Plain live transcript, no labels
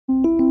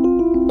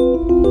Hi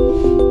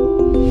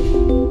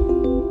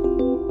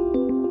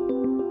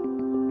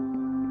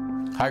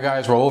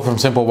guys, Raul from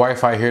Simple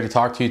Wi-Fi here to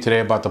talk to you today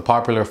about the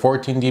popular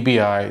 14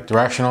 dBi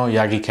directional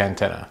Yagi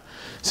Cantenna.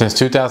 Since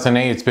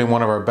 2008, it's been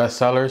one of our best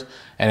sellers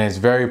and it's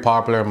very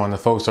popular among the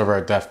folks over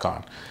at DEF CON.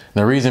 And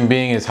the reason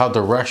being is how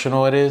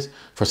directional it is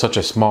for such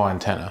a small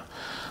antenna.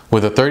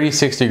 With a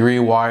 36-degree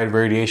wide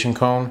radiation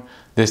cone,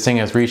 this thing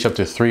has reached up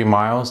to 3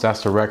 miles.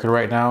 That's the record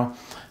right now.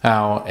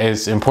 Now,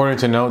 it's important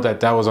to note that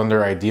that was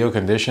under ideal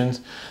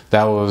conditions.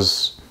 That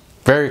was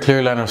very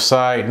clear line of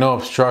sight, no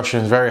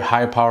obstructions, very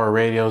high power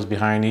radios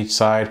behind each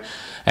side.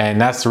 And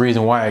that's the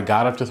reason why I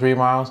got up to 3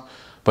 miles.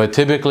 But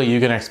typically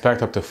you can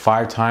expect up to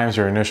 5 times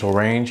your initial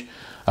range.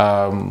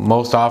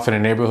 Most often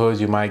in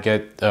neighborhoods you might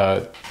get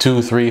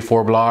 2, 3,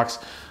 4 blocks,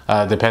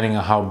 depending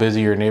on how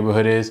busy your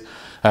neighborhood is.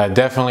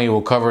 Definitely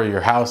will cover your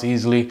house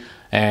easily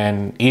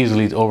and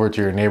easily over to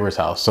your neighbor's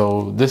house.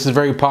 So this is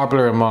very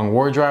popular among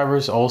war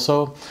drivers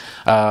also.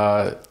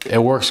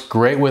 It works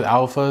great with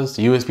Alfas.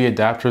 USB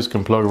adapters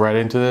can plug right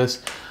into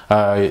this.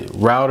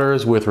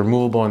 Routers with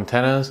removable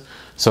antennas.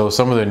 So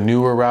some of the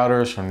newer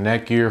routers from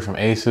Netgear, from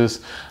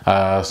Asus,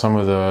 some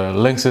of the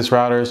Linksys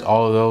routers,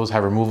 all of those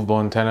have removable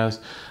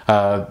antennas.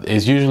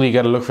 It's usually you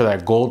got to look for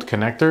that gold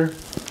connector.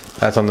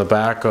 That's on the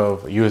back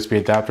of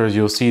USB adapters.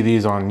 You'll see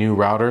these on new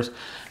routers.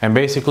 And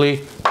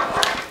basically,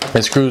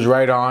 it screws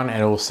right on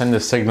and it will send the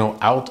signal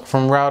out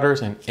from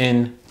routers and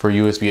in for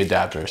USB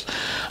adapters.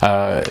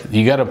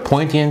 You got a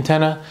pointy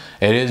antenna.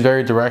 It is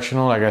very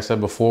directional, like I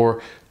said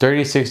before,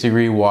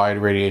 36-degree wide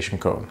radiation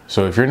cone.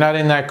 So if you're not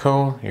in that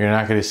cone, you're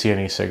not going to see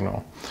any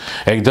signal.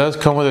 It does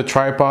come with a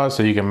tripod,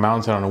 so you can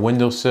mount it on a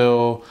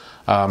windowsill,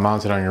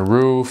 mount it on your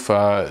roof.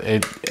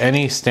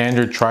 Any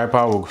standard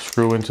tripod will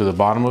screw into the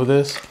bottom of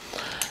this,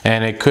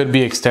 and it could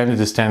be extended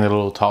to stand a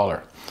little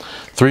taller.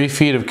 3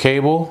 feet of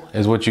cable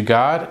is what you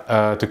got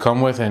to come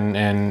with,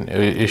 and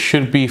it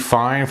should be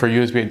fine for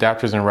USB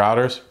adapters and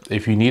routers.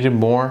 If you needed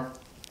more,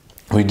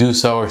 we do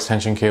sell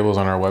extension cables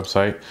on our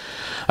website.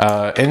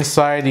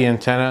 Inside the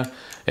antenna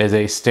is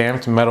a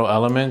stamped metal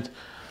element.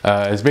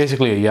 It's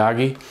basically a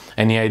Yagi,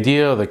 and the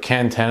idea of the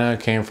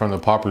Cantenna came from the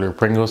popular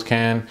Pringles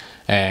can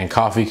and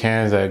coffee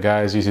cans that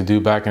guys used to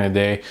do back in the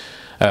day.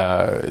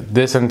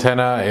 This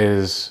antenna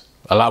is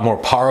a lot more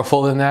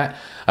powerful than that.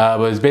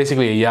 But it's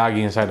basically a Yagi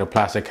inside the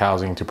plastic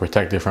housing to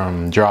protect it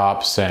from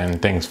drops and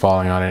things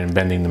falling on it and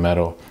bending the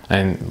metal,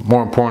 and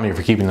more importantly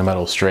for keeping the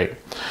metal straight.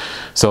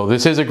 So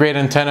this is a great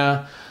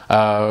antenna.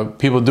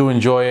 People do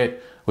enjoy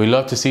it. We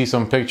love to see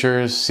some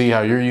pictures, see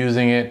how you're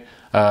using it,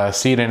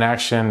 see it in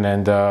action,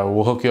 and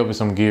we'll hook you up with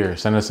some gear.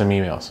 Send us some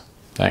emails.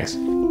 Thanks.